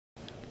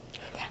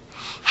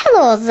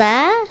Hello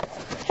there.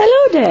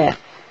 Hello there.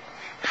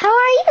 How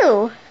are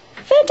you?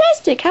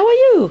 Fantastic. How are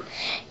you?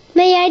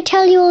 May I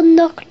tell you a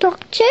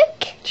knock-knock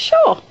joke?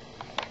 Sure.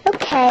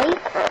 Okay.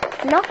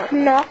 Knock,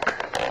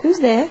 knock. Who's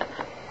there?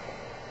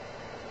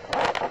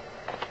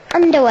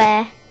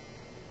 Underwear.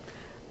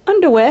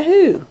 Underwear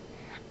who?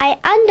 I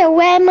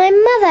underwear my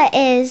mother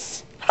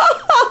is.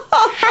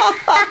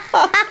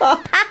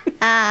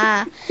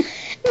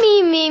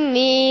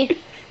 Me.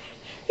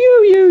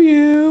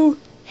 You.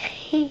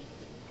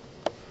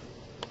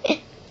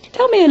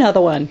 Tell me another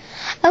one.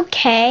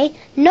 Okay.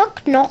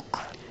 Knock,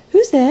 knock.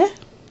 Who's there?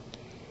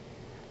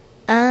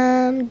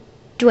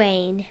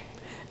 Dwayne.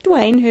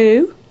 Dwayne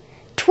who?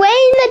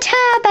 Dwayne the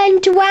Turban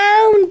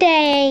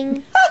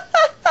Drowning.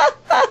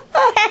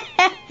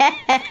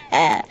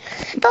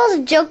 Those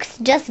jokes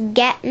just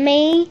get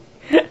me.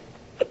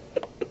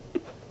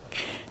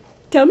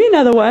 Tell me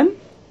another one.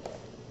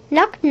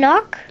 Knock,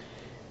 knock.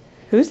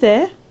 Who's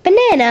there?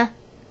 Banana.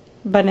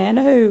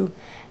 Banana who?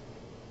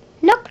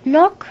 Knock,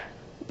 knock.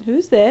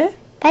 Who's there?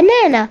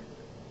 Banana.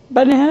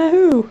 Banana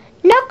who?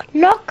 Knock,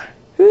 knock.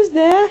 Who's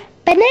there?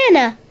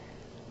 Banana.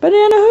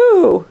 Banana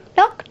who?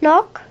 Knock,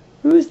 knock.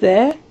 Who's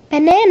there?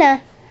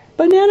 Banana.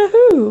 Banana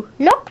who?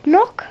 Knock,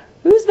 knock.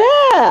 Who's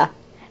there?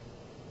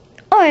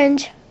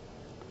 Orange.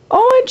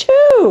 Orange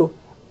who?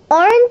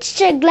 Orange,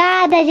 you're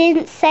glad I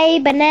didn't say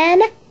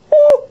banana?